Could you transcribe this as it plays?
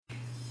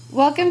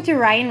Welcome to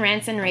Ryan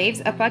Rants and Raves,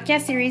 a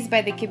podcast series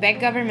by the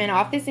Quebec Government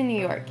Office in New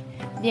York.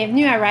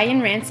 Bienvenue à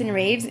Ryan Rants and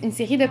Raves, une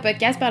série de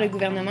podcasts par le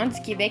gouvernement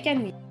du Québec à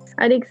New York.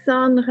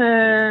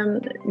 Alexandre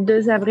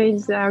Desabril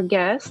is our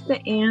guest,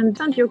 and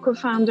you're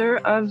co-founder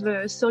of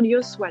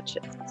Solios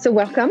Watches. So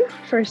welcome,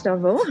 first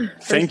of all.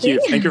 Thank you.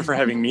 Thank you for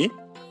having me.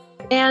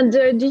 And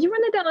do you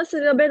want to tell us a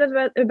little bit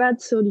about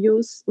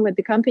Solios, what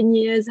the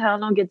company is, how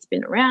long it's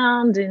been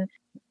around, and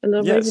a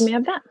little resume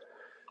of that?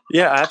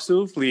 Yeah,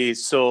 absolutely.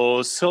 So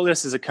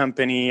Solios is a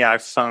company I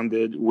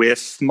founded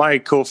with my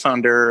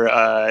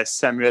co-founder,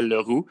 Samuel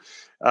Leroux.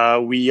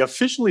 We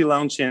officially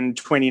launched in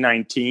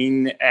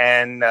 2019,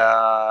 and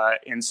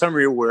in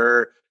summary,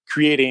 we're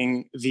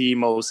creating the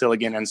most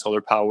elegant and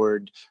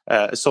solar-powered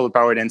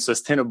and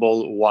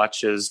sustainable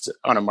watches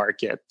on a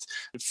market.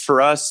 For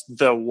us,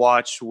 the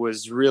watch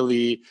was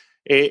really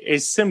a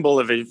symbol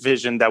of a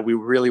vision that we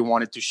really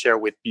wanted to share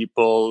with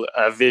people,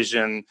 a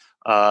vision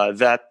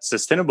that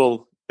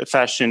sustainable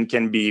fashion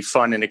can be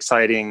fun and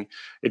exciting.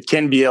 It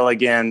can be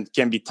elegant,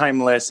 can be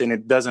timeless, and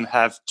it doesn't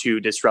have to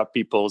disrupt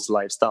people's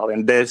lifestyle.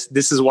 And this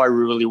is why we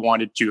really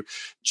wanted to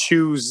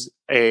choose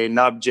an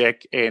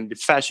object and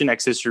fashion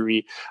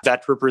accessory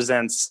that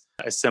represents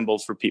a symbol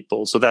for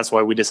people. So that's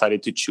why we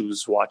decided to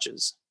choose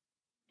watches.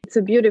 It's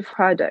a beautiful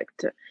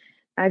product.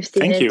 I've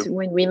seen it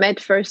when we met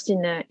first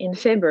in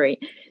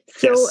February.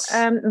 So,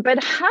 yes.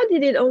 But how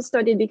did it all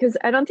started? Because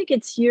I don't think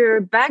it's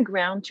your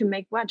background to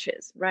make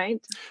watches,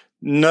 right?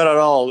 Not at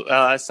all.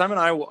 Sam and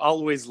I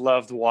always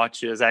loved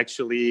watches.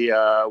 Actually,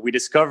 we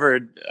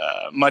discovered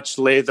much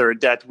later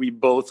that we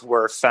both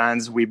were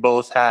fans. We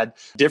both had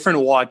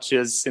different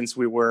watches since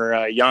we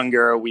were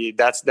younger.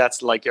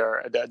 That's like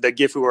the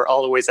gift we were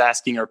always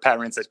asking our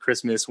parents at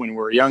Christmas when we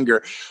were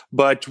younger.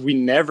 But we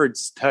never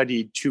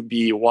studied to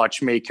be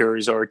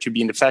watchmakers or to be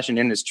in the fashion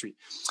industry.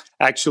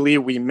 Actually,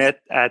 we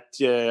met at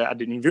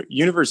the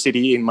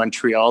university in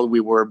Montreal. We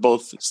were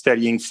both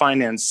studying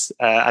finance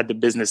at the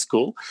business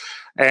school.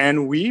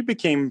 And we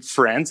became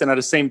friends. And at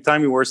the same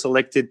time, we were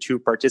selected to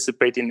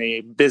participate in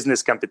a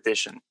business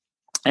competition.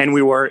 And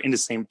we were in the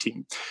same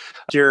team.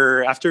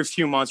 After a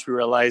few months, we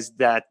realized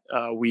that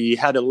we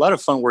had a lot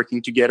of fun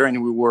working together,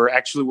 and we were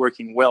actually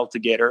working well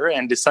together,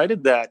 and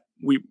decided that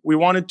we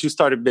wanted to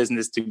start a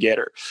business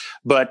together.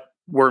 But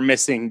we're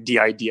missing the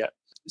idea.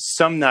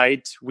 Some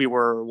night we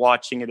were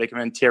watching a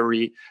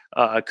documentary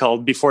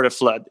called Before the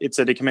Flood. It's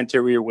a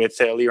documentary with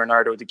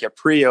Leonardo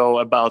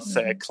DiCaprio about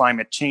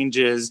climate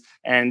changes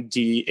and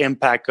the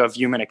impact of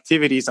human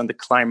activities on the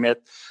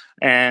climate.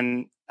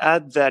 And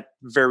at that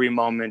very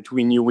moment,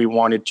 we knew we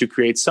wanted to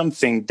create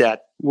something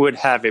that would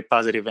have a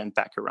positive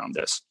impact around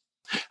us.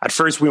 At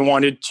first, we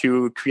wanted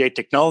to create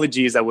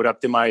technologies that would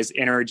optimize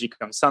energy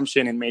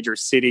consumption in major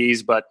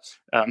cities, but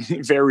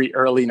very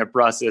early in the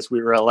process,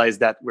 we realized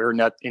that we're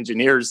not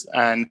engineers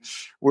and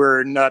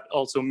we're not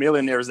also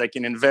millionaires that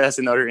can invest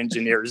in other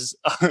engineers.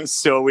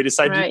 So we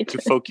decided to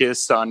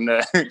focus on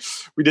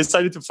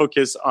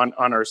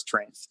our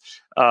strength,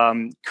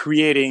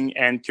 creating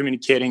and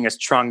communicating a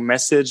strong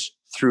message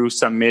through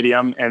some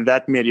medium, and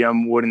that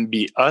medium wouldn't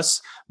be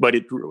us, but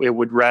it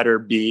would rather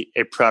be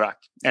a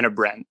product and a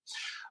brand.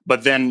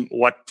 But then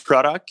what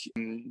product?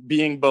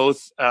 Being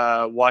both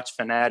watch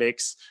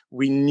fanatics,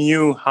 we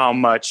knew how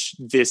much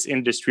this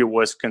industry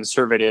was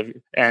conservative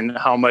and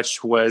how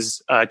much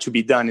was to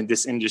be done in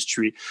this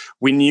industry.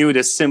 We knew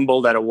the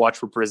symbol that a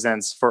watch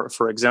represents.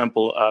 For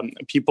example,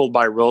 people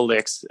buy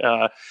Rolex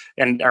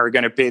and are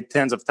going to pay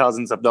tens of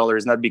thousands of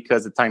dollars, not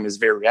because the time is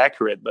very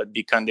accurate, but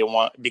because they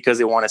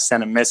want to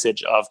send a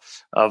message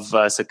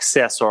of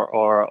success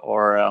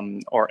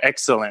or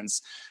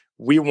excellence.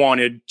 We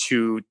wanted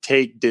to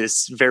take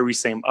this very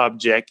same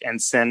object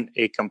and send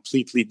a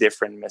completely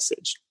different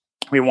message.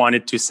 We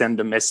wanted to send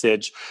the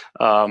message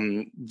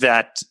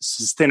that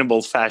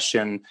sustainable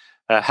fashion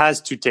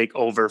has to take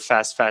over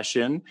fast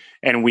fashion,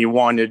 and we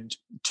wanted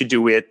to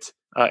do it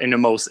in the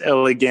most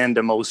elegant,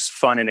 the most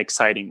fun and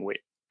exciting way.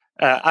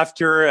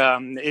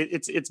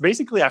 It's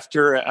basically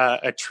after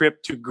a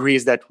trip to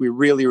Greece that we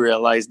really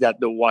realized that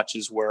the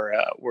watches were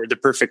the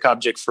perfect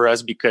object for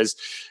us, because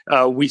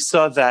we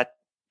saw that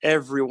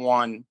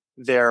everyone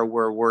there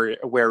were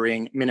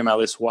wearing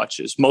minimalist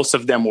watches. Most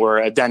of them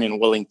were done in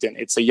Wellington.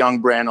 It's a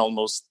young brand,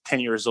 almost 10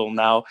 years old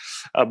now,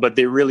 but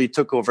they really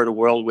took over the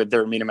world with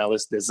their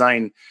minimalist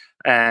design.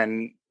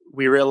 And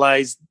we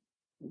realized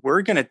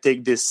we're going to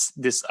take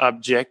this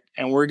object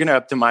and we're going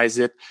to optimize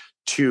it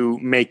to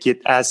make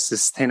it as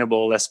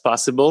sustainable as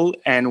possible.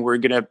 And we're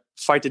going to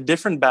fight a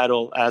different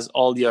battle as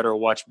all the other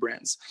watch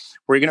brands.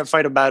 We're going to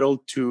fight a battle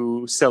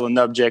to sell an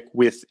object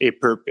with a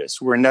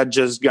purpose. We're not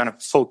just going to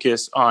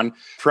focus on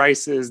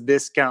prices,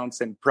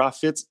 discounts, and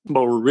profits,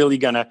 but we're really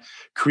going to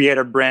create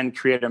a brand,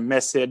 create a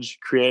message,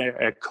 create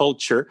a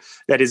culture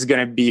that is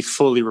going to be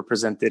fully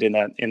represented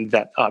in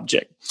that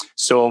object.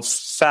 So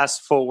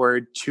fast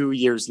forward 2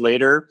 years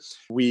later,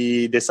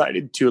 we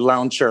decided to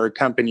launch our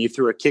company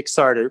through a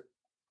Kickstarter.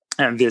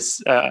 And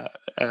this,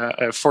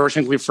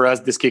 fortunately for us,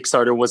 this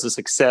Kickstarter was a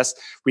success.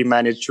 We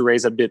managed to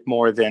raise a bit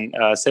more than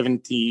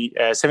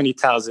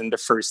 70,000 the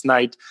first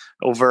night,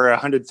 over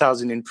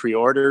 100,000 in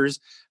pre-orders.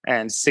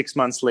 And 6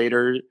 months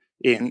later,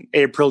 in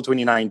April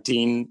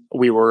 2019,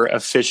 we were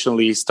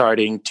officially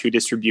starting to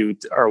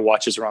distribute our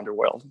watches around the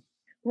world.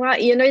 Well,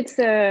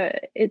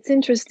 it's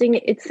interesting.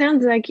 It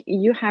sounds like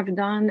you have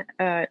done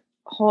a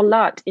whole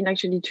lot in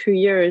actually 2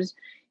 years.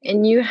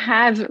 And you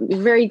have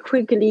very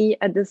quickly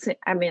at the same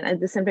time,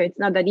 it's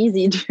not that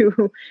easy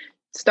to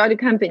start a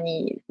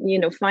company,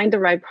 find the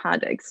right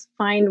products,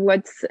 find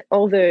what's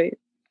all the,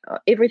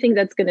 everything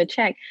that's going to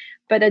check.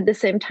 But at the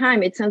same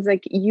time, it sounds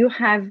like you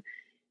have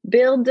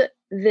built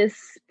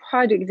this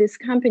product, this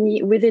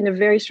company within a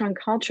very strong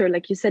culture,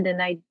 like you said,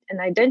 an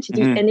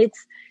identity. Mm-hmm. And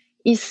it's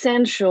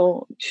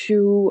essential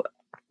to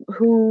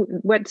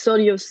what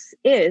Solios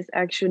is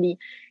actually.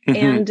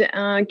 Mm-hmm.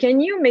 And can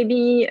you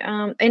maybe,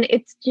 and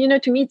it's,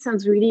 to me, it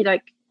sounds really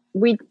like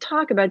we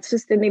talk about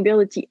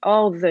sustainability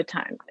all the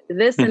time,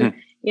 this mm-hmm.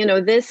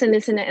 and, this and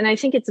this. And I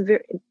think it's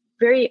very,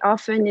 very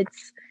often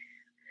it's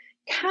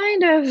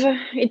kind of,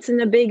 it's in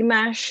a big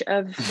mash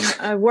of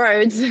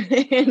words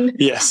and,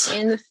 yes.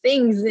 and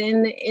things.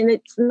 And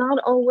it's not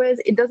always,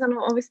 it doesn't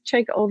always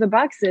check all the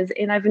boxes.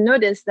 And I've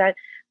noticed that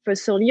for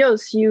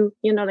Solios,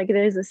 like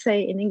there's a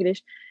say in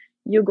English,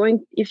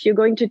 if you're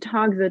going to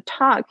talk the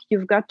talk,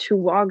 you've got to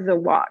walk the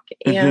walk.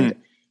 Mm-hmm. And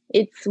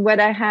it's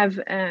what I have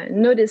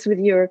noticed with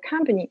your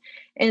company.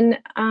 And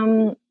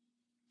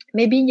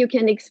maybe you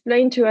can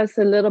explain to us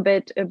a little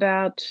bit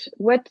about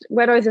what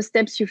are the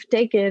steps you've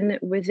taken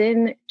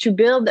to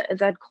build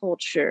that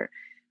culture.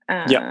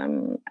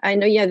 I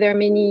know, there are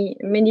many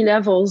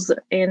levels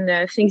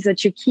and things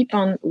that you keep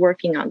on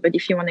working on. But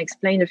if you want to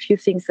explain a few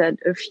things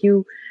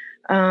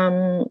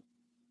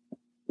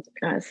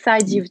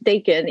sides you've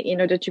taken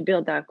in order to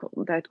build that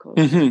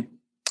culture. Mm-hmm.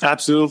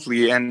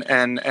 Absolutely.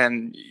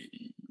 And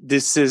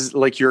this is,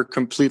 like, you're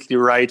completely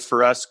right.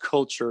 For us,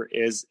 culture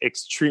is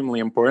extremely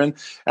important.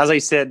 As I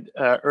said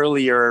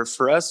earlier,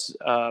 for us,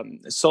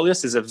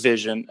 Solios is a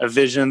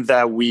vision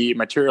that we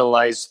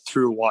materialize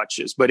through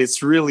watches, but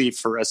it's really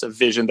for us a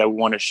vision that we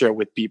want to share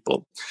with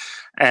people.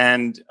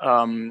 And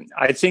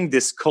I think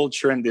this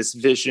culture and this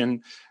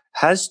vision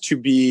has to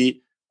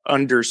be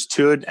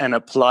understood and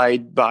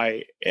applied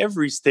by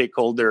every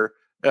stakeholder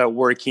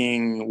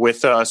working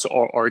with us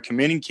or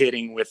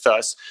communicating with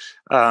us.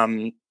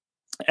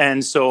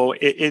 And so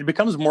it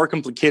becomes more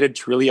complicated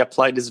to really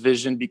apply this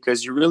vision,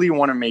 because you really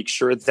want to make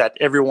sure that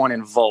everyone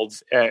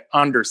involved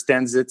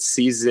understands it,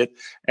 sees it,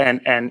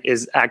 and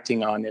is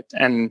acting on it.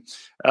 And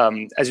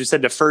as you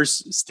said, the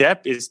first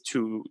step is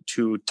to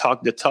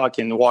talk the talk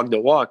and walk the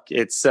walk.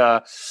 It's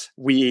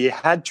we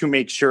had to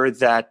make sure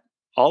that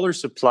all our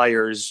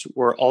suppliers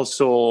were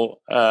also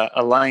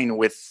aligned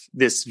with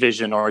this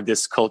vision or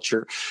this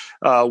culture.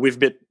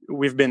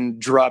 We've been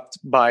dropped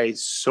by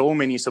so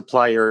many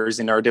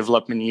suppliers in our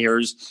development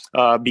years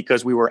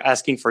because we were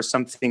asking for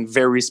something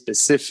very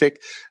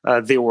specific.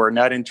 They were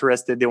not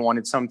interested. They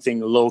wanted something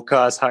low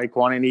cost, high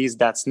quantities.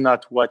 That's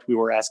not what we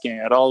were asking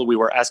at all. We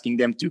were asking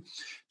them to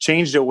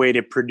change the way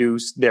they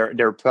produce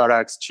their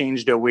products,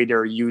 change the way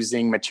they're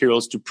using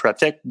materials to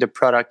protect the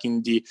product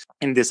in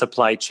the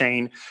supply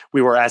chain.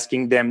 We were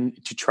asking them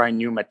to try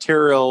new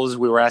materials.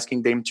 We were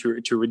asking them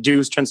to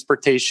reduce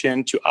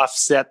transportation, to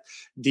offset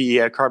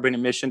the carbon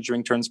emission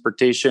during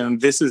transportation.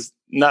 This is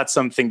not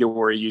something that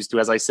we're used to.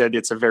 As I said,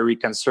 it's a very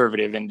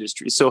conservative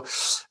industry. So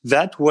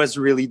that was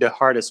really the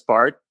hardest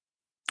part.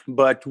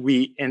 But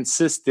we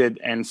insisted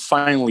and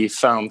finally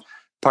found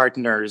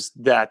partners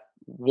that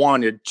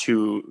wanted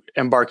to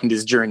embark on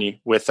this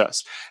journey with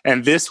us.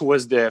 And this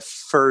was the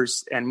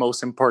first and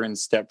most important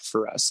step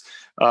for us.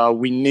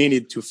 We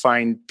needed to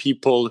find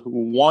people who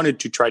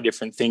wanted to try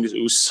different things,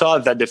 who saw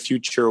that the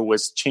future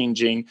was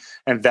changing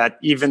and that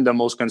even the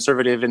most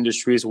conservative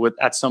industries would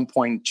at some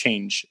point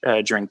change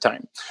during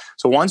time.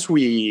 So once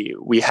we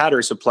had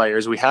our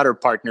suppliers, we had our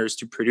partners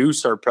to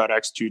produce our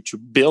products, to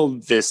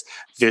build this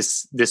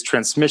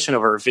transmission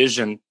of our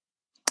vision,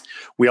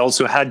 we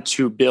also had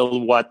to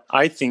build what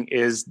I think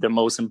is the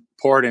most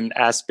important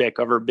aspect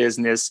of our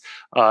business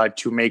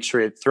to make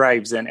sure it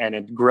thrives and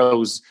it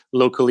grows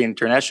locally,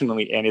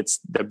 internationally, and it's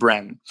the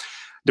brand.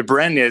 The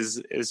brand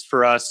is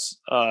for us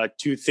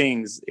two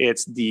things.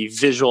 It's the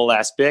visual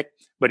aspect,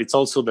 but it's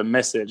also the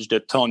message, the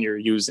tone you're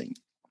using.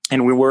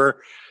 And we were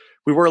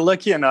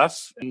lucky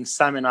enough, and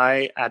Sam and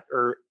I, at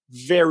our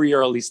very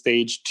early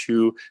stage,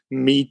 to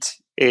meet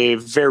a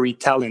very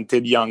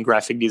talented young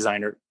graphic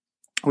designer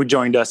who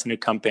joined us in the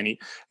company.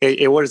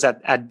 It was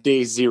at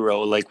day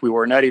zero. Like, we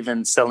were not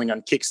even selling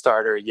on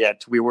Kickstarter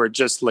yet. We were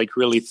just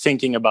really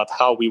thinking about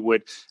how we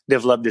would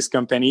develop this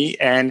company.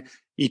 And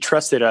he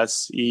trusted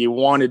us. He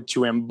wanted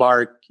to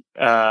embark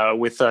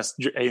with us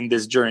in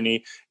this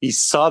journey. He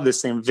saw the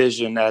same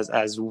vision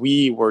as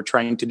we were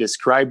trying to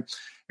describe,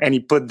 and he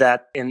put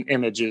that in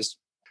images.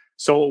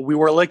 So we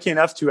were lucky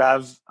enough to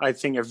have, I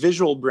think, a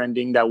visual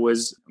branding that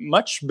was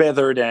much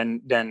better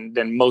than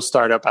most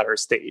startup at our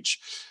stage.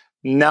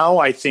 Now,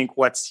 I think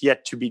what's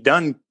yet to be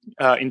done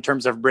in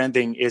terms of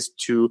branding is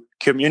to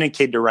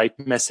communicate the right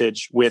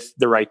message with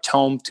the right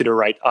tone to the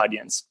right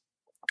audience.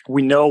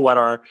 We know what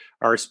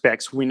our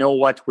specs. We know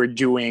what we're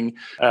doing.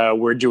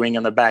 We're doing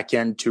on the back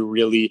end to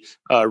really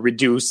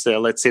reduce,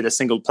 let's say, the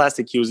single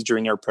plastic use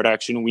during our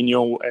production. We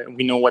know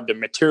what the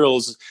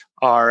materials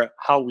are,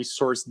 how we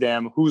source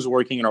them, who's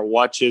working on our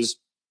watches.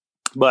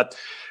 But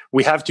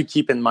we have to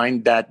keep in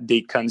mind that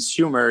the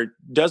consumer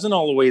doesn't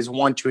always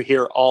want to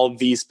hear all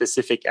these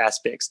specific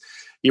aspects.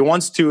 He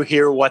wants to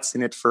hear what's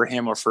in it for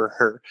him or for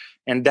her.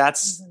 And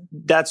that's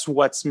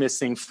what's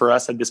missing for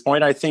us at this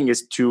point, I think,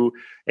 is to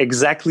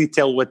exactly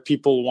tell what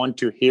people want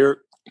to hear,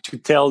 to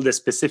tell the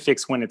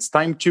specifics when it's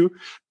time to,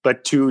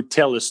 but to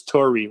tell a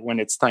story when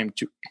it's time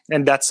to.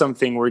 And that's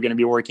something we're going to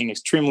be working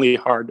extremely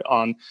hard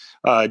on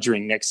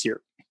during next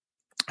year.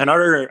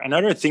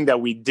 Another thing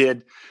that we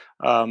did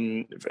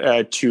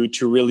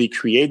to really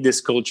create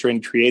this culture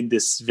and create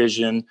this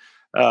vision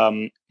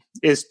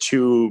is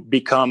to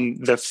become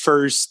the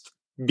first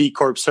B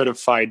Corp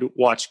certified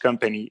watch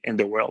company in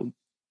the world.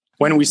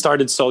 When we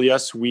started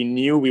Solios, we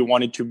knew we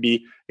wanted to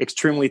be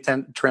extremely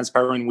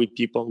transparent with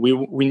people.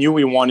 We knew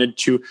we wanted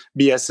to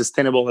be as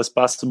sustainable as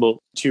possible,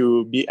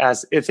 to be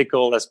as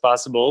ethical as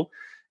possible,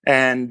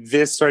 and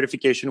this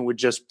certification would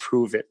just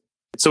prove it.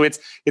 So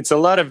it's a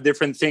lot of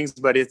different things,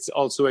 but it's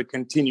also a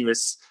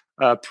continuous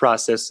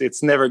process.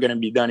 It's never going to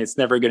be done. It's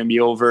never going to be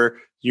over.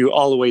 You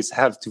always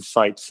have to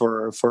fight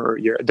for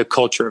the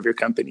culture of your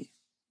company.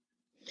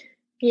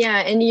 Yeah,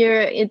 and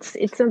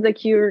it sounds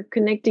like you're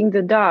connecting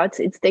the dots.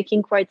 It's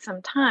taking quite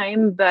some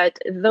time, but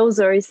those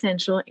are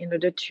essential in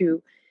order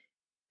to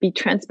be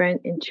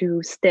transparent and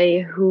to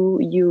stay who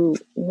you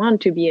want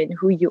to be and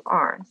who you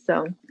are.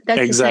 So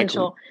that's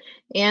essential.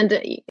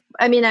 And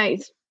I mean,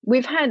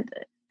 we've had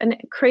a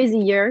crazy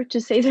year,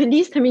 to say the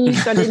least. I mean, you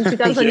started in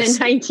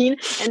 2019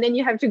 yes. And then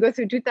you have to go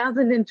through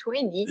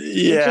 2020, which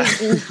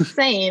is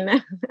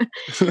insane.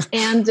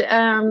 And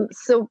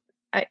so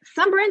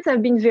some brands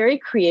have been very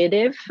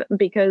creative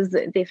because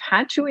they've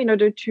had to in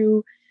order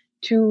to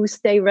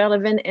stay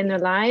relevant and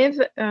alive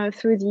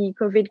through the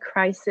COVID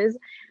crisis.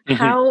 Mm-hmm.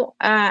 How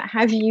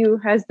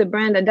has the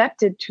brand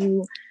adapted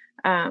to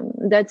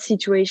that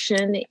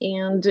situation?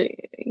 And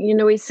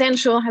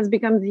essential has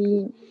become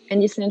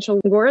an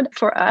essential word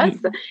for us.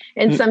 Mm-hmm.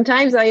 And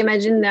sometimes I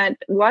imagine that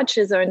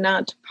watches are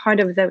not part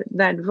of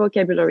that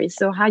vocabulary.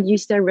 So how do you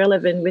stay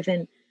relevant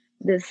within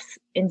this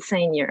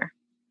insane year?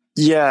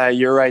 Yeah,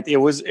 you're right. It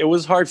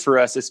was hard for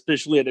us,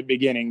 especially at the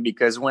beginning,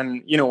 because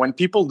when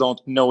people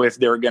don't know if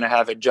they're going to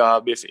have a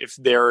job, if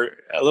they're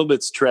a little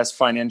bit stressed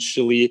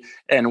financially,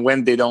 and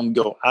when they don't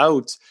go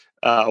out,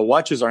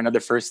 watches are not the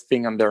first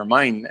thing on their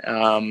mind.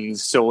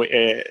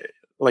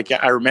 Like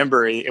I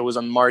remember it was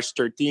on March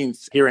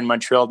 13th here in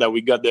Montreal that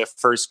we got the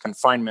first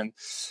confinement.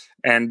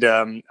 And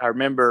I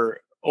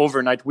remember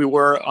overnight we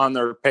were on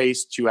our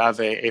pace to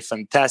have a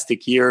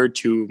fantastic year,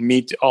 to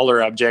meet all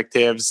our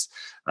objectives.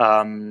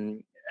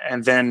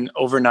 And then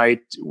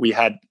overnight we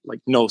had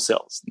like no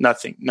sales,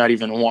 nothing, not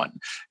even one.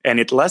 And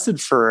it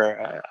lasted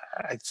for,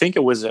 I think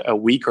it was a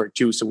week or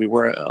two. So we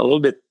were a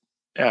little bit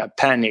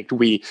panicked.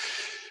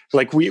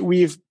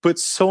 We've put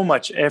so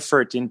much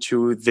effort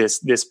into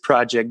this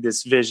project,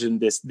 this vision,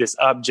 this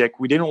object.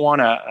 We didn't want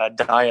to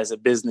die as a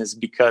business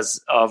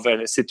because of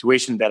a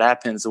situation that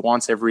happens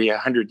once every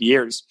 100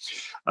 years.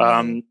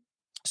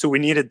 So we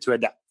needed to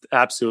adapt,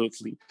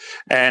 absolutely.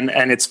 And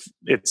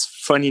it's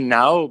funny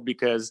now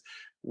because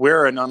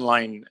we're an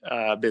online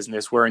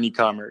business, we're an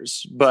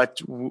e-commerce, but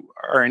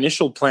our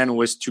initial plan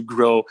was to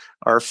grow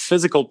our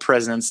physical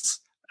presence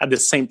at the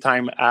same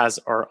time as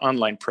our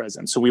online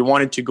presence. So we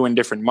wanted to go in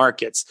different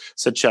markets,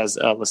 such as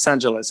Los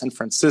Angeles, San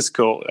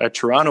Francisco,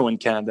 Toronto in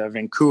Canada,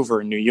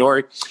 Vancouver, New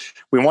York.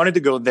 We wanted to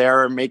go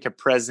there, make a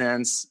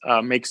presence,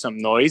 make some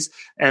noise,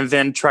 and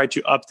then try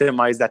to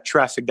optimize that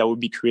traffic that would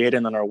be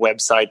created on our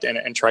website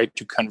and try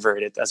to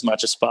convert it as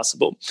much as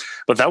possible.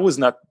 But that was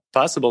not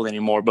possible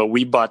anymore. But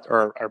we bought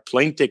our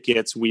plane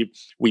tickets. We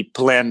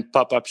planned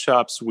pop-up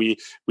shops. We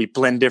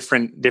planned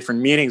different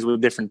meetings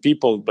with different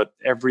people, but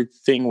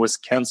everything was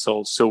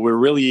canceled. So we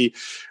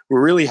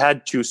really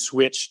had to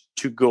switch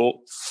to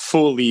go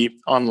fully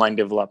online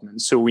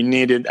development. So we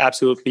needed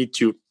absolutely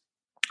to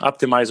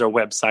optimize our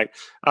website,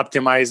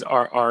 optimize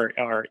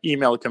our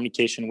email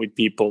communication with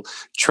people,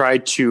 try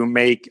to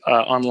make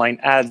online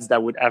ads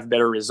that would have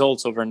better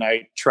results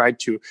overnight, try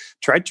to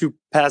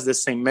pass the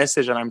same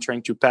message that I'm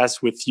trying to pass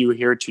with you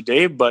here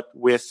today, but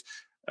with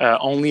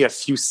only a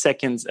few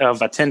seconds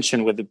of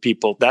attention with the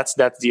people. That's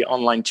the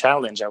online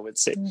challenge, I would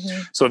say.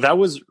 Mm-hmm. So that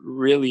was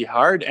really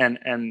hard.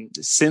 And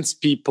since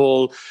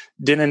people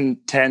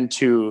didn't tend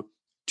to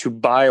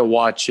buy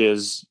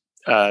watches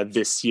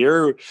this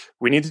year,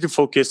 we needed to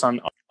focus on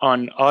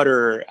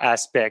other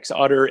aspects,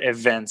 other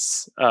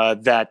events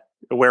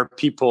where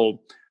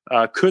people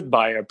could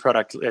buy a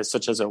product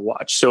such as a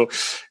watch. So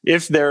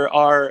if there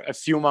are a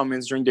few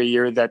moments during the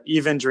year that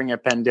even during a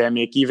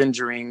pandemic, even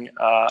during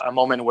a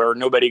moment where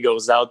nobody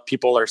goes out,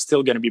 people are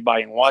still going to be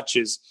buying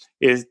watches,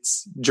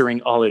 it's during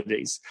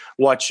holidays.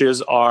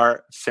 Watches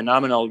are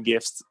phenomenal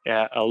gifts.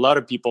 A lot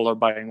of people are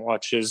buying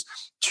watches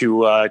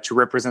to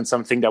represent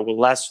something that will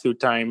last through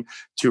time,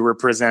 to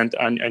represent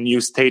a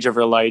new stage of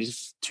their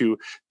life, to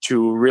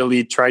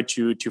really try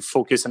to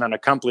focus on an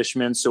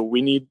accomplishment. So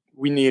we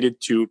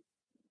needed to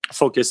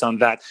focus on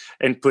that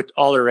and put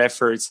all our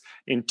efforts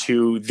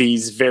into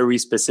these very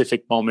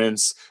specific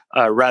moments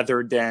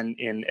rather than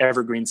in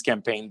Evergreen's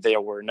campaign. They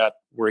were not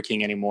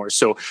working anymore.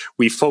 So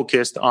we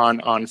focused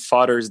on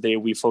Father's Day,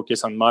 we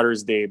focused on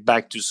Mother's Day,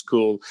 back to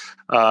school,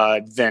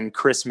 then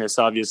Christmas,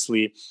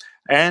 obviously.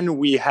 And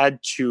we had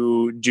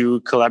to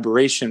do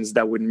collaborations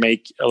that would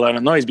make a lot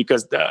of noise,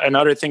 because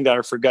another thing that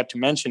I forgot to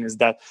mention is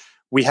that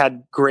we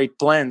had great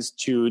plans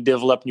to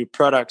develop new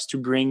products, to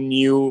bring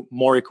new,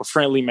 more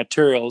eco-friendly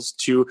materials,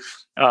 to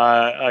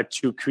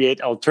create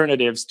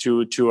alternatives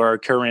to our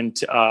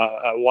current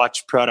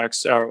watch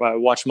products or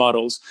watch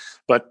models.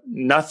 But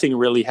nothing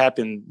really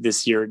happened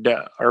this year.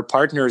 Our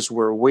partners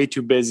were way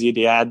too busy.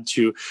 They had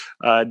to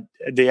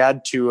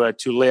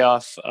lay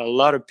off a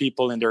lot of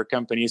people in their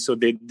company, so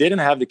they didn't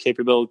have the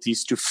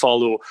capabilities to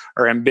follow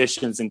our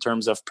ambitions in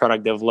terms of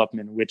product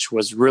development, which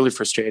was really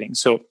frustrating.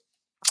 So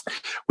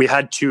we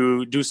had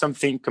to do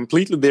something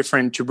completely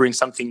different to bring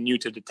something new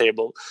to the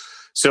table.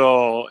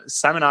 So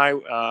Sam and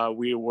I,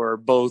 we were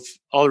both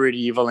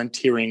already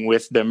volunteering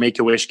with the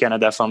Make-A-Wish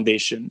Canada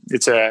Foundation.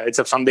 It's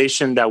a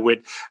foundation that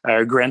would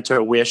grant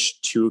a wish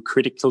to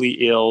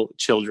critically ill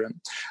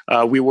children.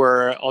 We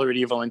were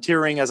already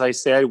volunteering, as I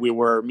said. We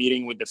were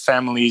meeting with the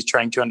families,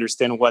 trying to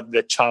understand what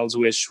the child's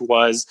wish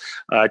was,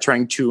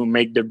 trying to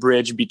make the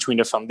bridge between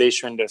the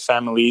foundation and the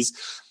families.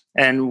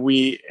 And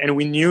we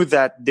knew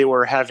that they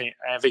were having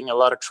a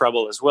lot of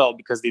trouble as well,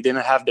 because they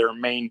didn't have their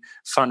main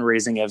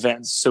fundraising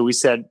events. So we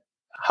said,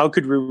 how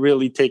could we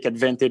really take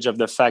advantage of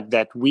the fact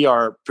that we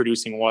are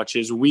producing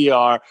watches? We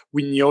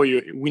know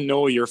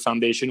your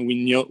foundation.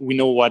 We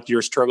know what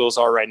your struggles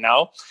are right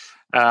now.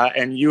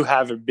 And you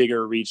have a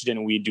bigger reach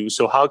than we do.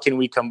 So how can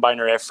we combine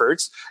our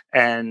efforts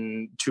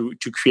and to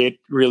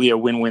create really a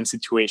win-win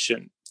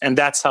situation? And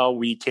that's how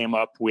we came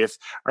up with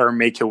our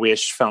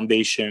Make-A-Wish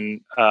Foundation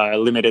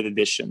limited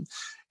edition.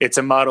 It's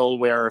a model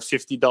where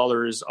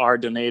 $50 are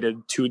donated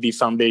to the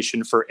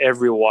foundation for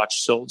every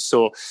watch sold.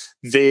 So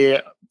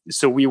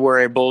we were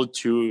able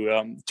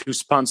to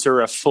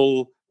sponsor a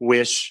full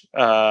wish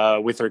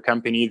with our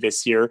company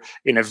this year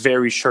in a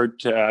very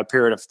short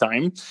period of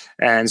time.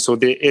 And so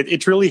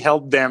it really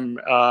helped them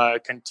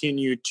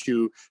continue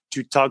to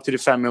talk to the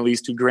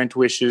families, to grant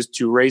wishes,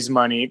 to raise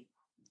money,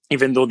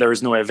 even though there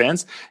is no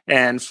events.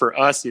 And for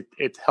us,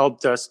 it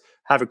helped us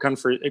have a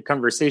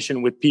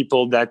conversation with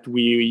people that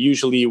we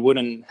usually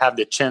wouldn't have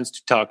the chance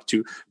to talk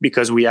to,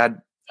 because we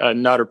had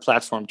another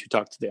platform to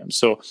talk to them.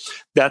 So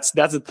that's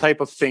the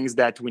type of things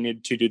that we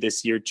need to do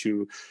this year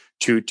to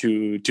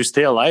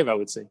stay alive, I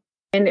would say.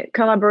 And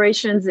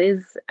collaborations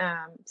is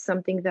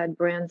something that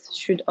brands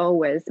should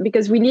always,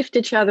 because we lift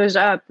each other's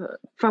up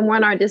from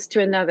one artist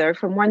to another,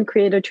 from one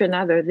creator to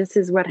another. This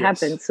is what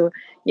happens. So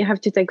you have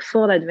to take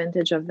full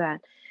advantage of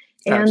that.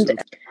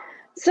 And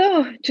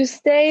so to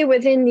stay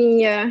within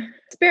the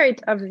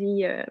spirit of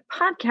the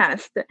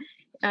podcast,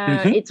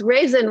 it's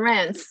Raves and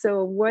Rants.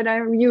 So what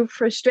are you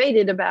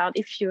frustrated about,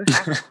 if you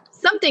have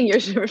something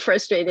you're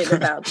frustrated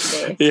about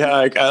today?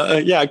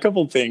 A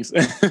couple of things.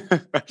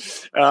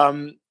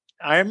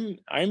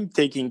 I'm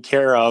taking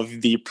care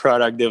of the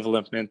product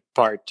development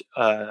part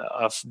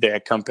of the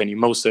company,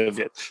 most of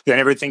it. Then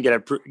everything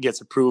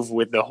gets approved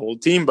with the whole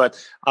team. But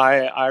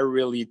I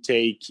really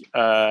take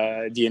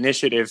the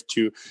initiative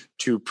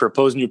to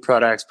propose new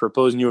products,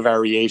 propose new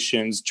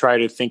variations, try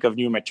to think of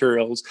new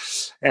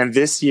materials. And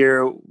this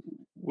year,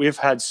 we've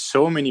had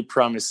so many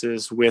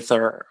promises with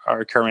our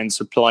current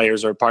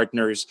suppliers, our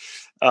partners,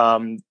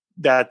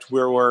 that we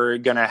were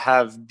going to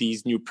have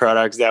these new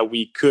products, that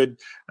we could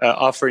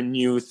offer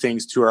new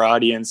things to our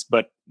audience,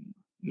 but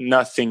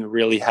nothing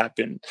really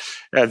happened.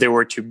 They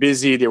were too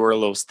busy. They were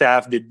low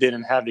staff. They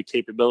didn't have the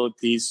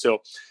capabilities.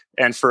 So,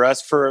 and for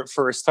us,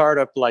 for a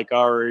startup like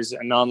ours,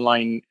 an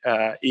online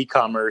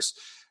e-commerce,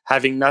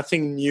 having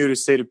nothing new to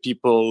say to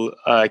people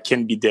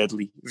can be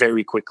deadly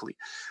very quickly.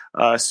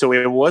 So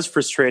it was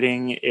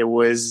frustrating. It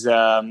was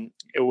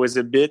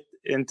a bit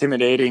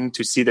intimidating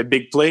to see the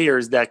big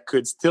players that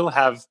could still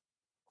have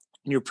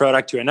new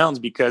product to announce,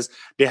 because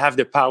they have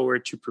the power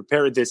to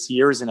prepare this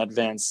years in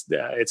advance.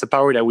 It's a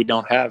power that we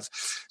don't have.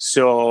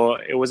 So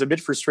it was a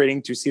bit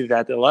frustrating to see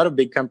that a lot of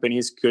big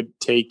companies could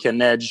take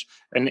an edge,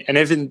 an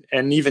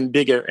even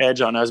bigger edge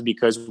on us,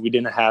 because we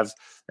didn't have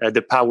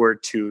the power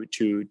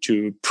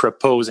to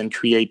propose and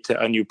create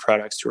new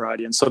products to our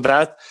audience. So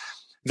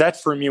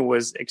that for me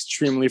was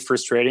extremely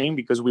frustrating,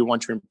 because we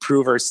want to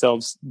improve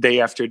ourselves day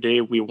after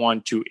day. We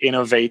want to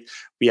innovate.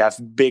 We have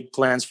big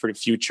plans for the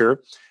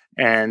future.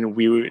 And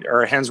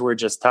our hands were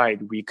just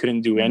tied. We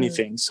couldn't do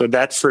anything. So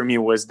that for me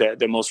was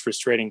the most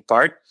frustrating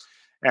part.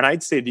 And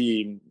I'd say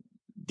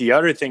the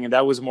other thing, and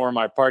that was more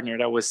my partner,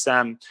 that was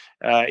Sam,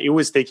 it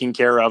was taking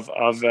care of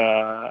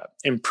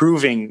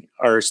improving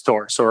our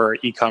stores or our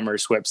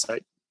e-commerce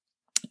website.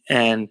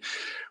 And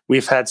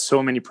we've had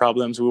so many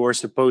problems. We were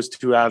supposed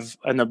to have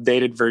an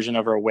updated version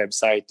of our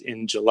website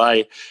in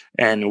July,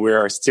 and we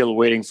are still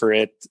waiting for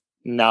it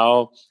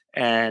now.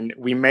 And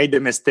we made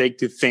the mistake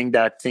to think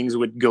that things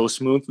would go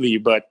smoothly,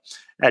 but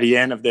at the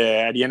end of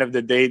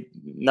the day,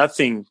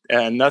 nothing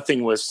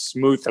was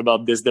smooth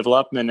about this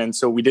development. And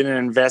so we didn't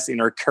invest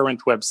in our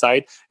current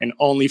website and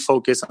only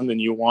focus on the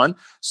new one.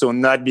 So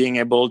not being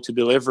able to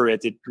deliver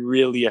it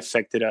really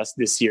affected us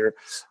this year.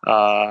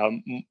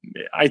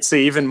 I'd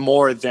say even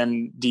more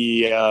than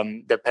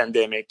the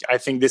pandemic. I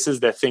think this is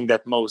the thing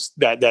that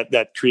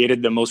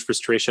created the most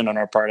frustration on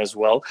our part as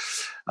well.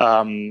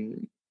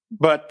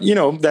 But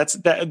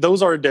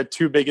those are the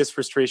two biggest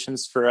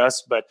frustrations for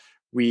us. But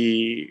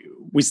we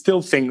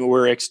still think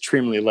we're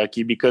extremely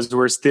lucky because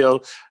we're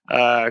still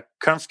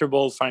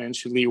comfortable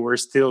financially. We're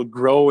still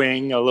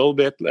growing a little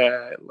bit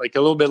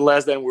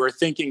less than we were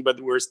thinking, but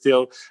we're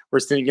still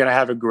going to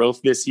have a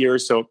growth this year.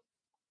 So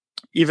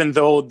even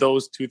though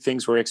those two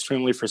things were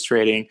extremely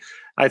frustrating,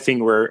 I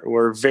think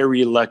we're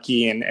very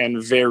lucky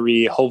and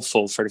very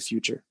hopeful for the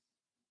future.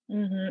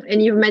 Mm-hmm.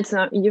 And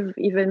you've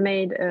even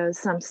made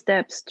some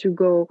steps to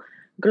go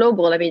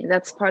global. I mean,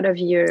 that's part of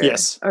your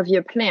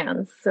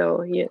plans.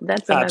 So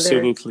that's another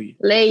absolutely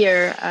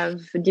layer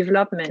of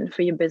development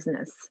for your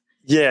business.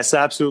 Yes,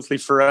 absolutely.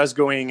 For us,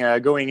 going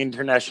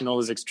international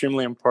is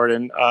extremely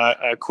important.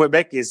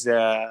 Quebec is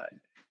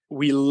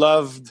we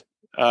loved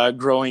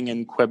growing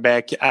in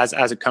Quebec as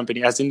a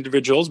company, as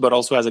individuals, but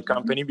also as a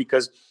company,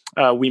 because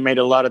we made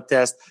a lot of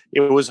tests. It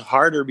was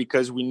harder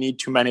because we need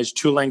to manage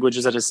two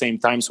languages at the same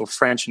time, so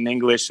French and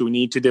English. So we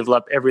need to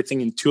develop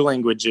everything in two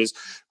languages,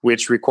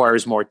 which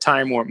requires more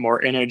time,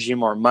 more energy,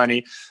 more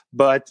money.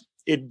 But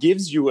it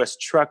gives you a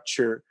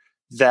structure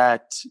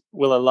that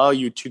will allow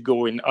you to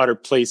go in other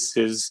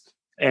places,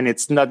 and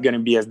it's not going to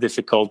be as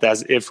difficult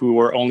as if we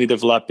were only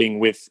developing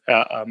with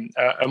a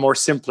more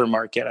simpler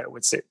market, I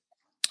would say.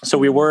 So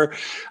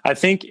I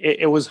think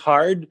it was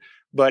hard,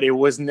 but it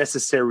was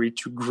necessary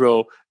to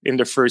grow in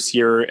the first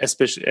year,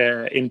 especially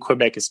in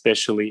Quebec,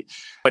 especially.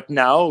 But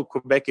now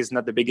Quebec is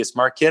not the biggest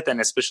market,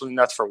 and especially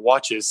not for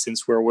watches,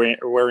 since we're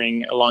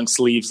wearing long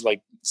sleeves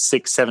like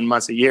 6-7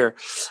 months a year.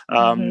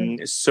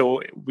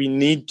 So we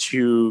need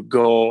to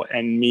go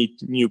and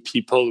meet new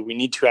people. We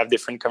need to have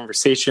different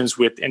conversations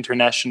with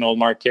international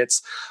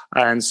markets.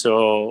 And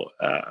so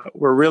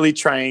we're really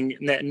trying,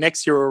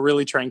 next year, we're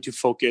really trying to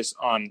focus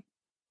on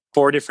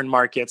 4 different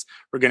markets.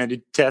 We're going to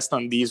do tests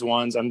on these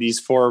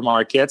 4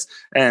 markets,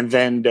 and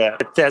then the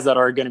tests that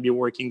are going to be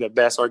working the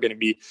best we're going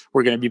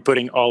to be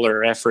putting all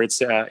our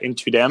efforts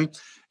into them.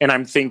 And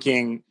I'm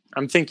thinking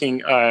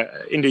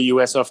in the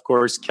US, of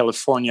course,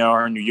 California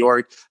or New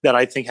York, that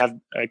I think have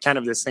kind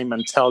of the same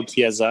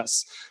mentality as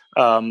us.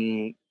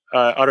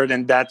 Other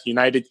than that,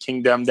 United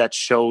Kingdom that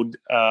showed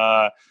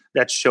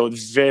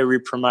very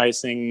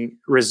promising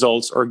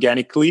results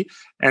organically,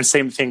 and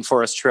same thing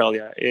for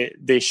Australia.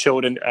 They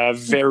showed a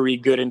very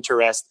good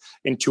interest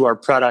into our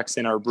products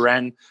and our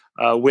brand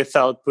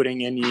without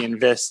putting any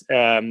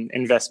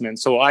investment.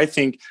 So I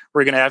think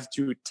we're going to have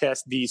to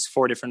test these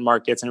 4 different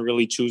markets and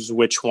really choose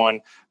which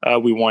one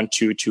we want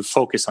to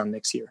focus on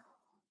next year.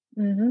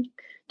 Mm-hmm.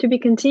 To be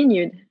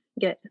continued,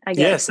 I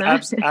guess. Yes,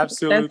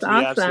 absolutely. That's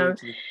awesome.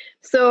 Absolutely.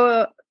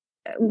 So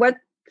what,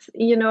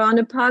 on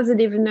a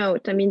positive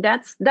note, I mean,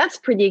 that's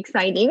pretty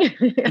exciting.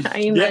 I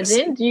imagine.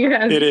 Yes, do you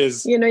have, it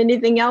is.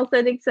 Anything else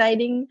that's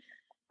exciting?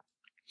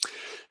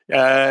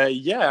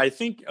 I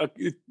think,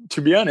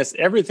 to be honest,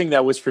 everything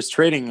that was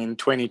frustrating in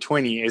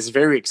 2020 is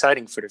very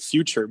exciting for the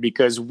future,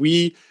 because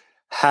we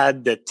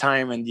had the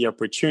time and the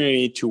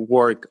opportunity to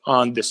work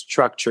on the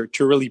structure,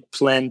 to really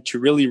plan, to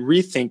really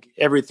rethink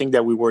everything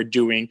that we were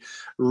doing,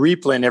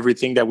 replan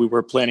everything that we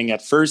were planning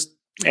at first.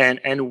 And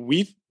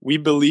we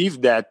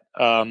believe that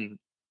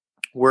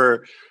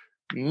we're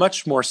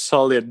much more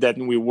solid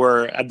than we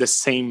were at the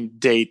same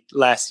date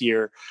last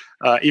year,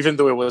 even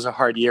though it was a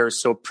hard year.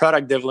 So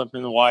product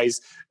development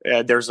wise,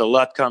 there's a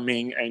lot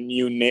coming, a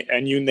new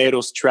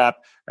NATO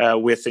strap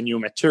with a new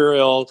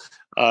material,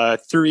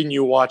 3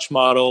 new watch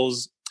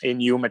models, a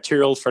new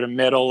material for the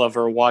metal of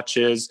our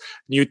watches,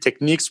 new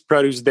techniques to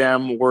produce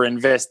them. We're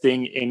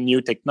investing in new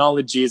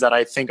technologies that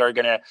I think are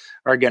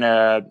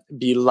gonna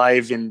be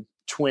live in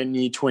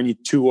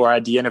 2022 or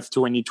at the end of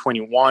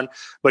 2021.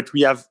 But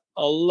we have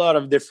a lot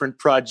of different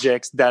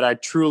projects that I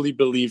truly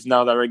believe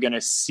now that we're going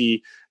to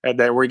see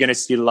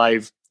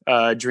live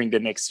during the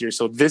next year.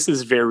 So this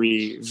is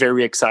very,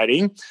 very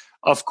exciting.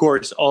 Of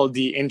course, all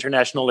the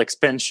international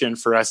expansion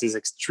for us is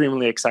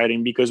extremely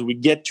exciting, because we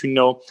get to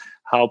know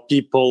how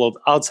people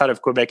outside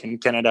of Quebec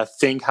and Canada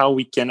think, how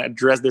we can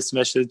address this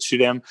message to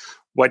them,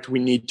 what we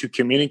need to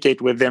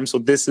communicate with them. So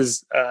this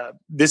is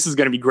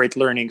going to be great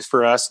learnings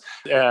for us.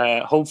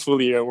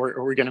 Hopefully,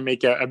 we're going to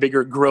make a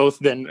bigger growth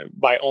than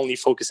by only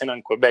focusing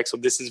on Quebec. So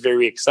this is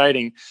very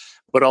exciting.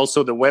 but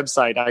also the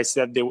website. I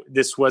said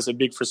this was a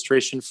big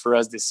frustration for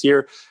us this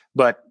year,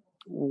 but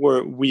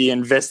we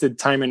invested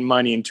time and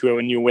money into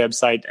a new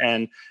website,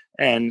 and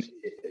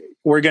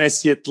we're going to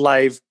see it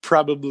live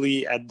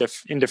probably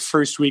in the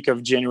first week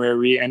of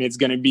January, and it's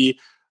going to be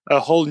a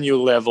whole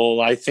new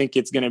level. I think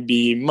it's going to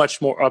be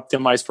much more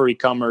optimized for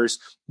e-commerce.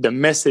 The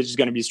message is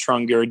going to be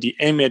stronger. The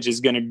image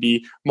is going to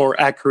be more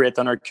accurate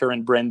on our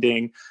current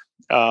branding.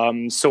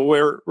 So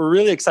we're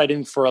really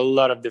excited for a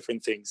lot of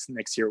different things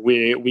next year.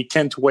 We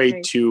can't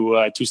wait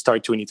to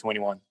start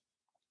 2021.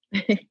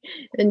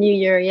 A new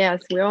year,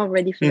 yes, we're all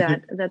ready for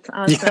that. That's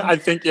awesome. I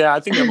think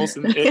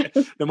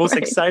the most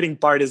right. exciting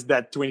part is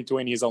that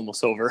 2020 is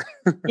almost over.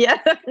 Yeah.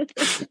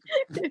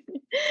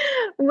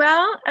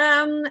 Well,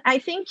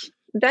 I think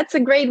that's a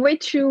great way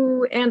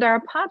to end our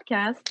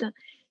podcast.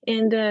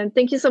 And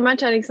thank you so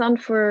much,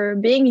 Alexandre, for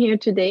being here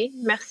today.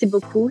 Merci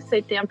beaucoup.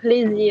 C'était un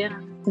plaisir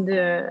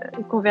de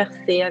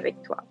converser avec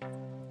toi.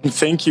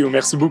 Thank you.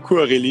 Merci beaucoup,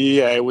 Aurélie.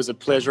 It was a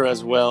pleasure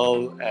as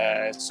well.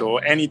 So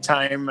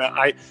anytime,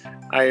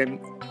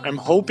 I'm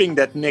hoping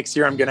that next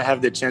year I'm going to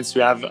have the chance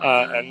to have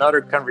another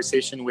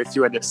conversation with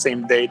you at the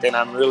same date. And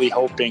I'm really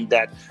hoping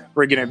that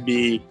we're going to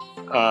be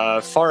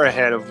far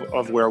ahead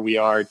of where we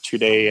are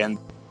today. And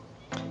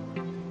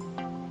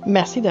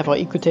merci d'avoir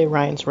écouté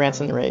Ryan's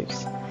Rants and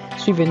Raves.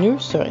 Suivez-nous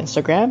sur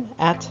Instagram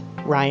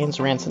 @Ryan's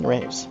Rants and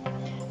Raves.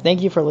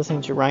 Thank you for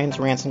listening to Ryan's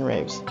Rants and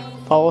Raves.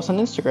 Follow us on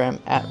Instagram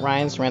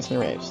 @Ryan's Rants and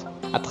Raves.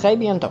 À très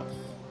bientôt.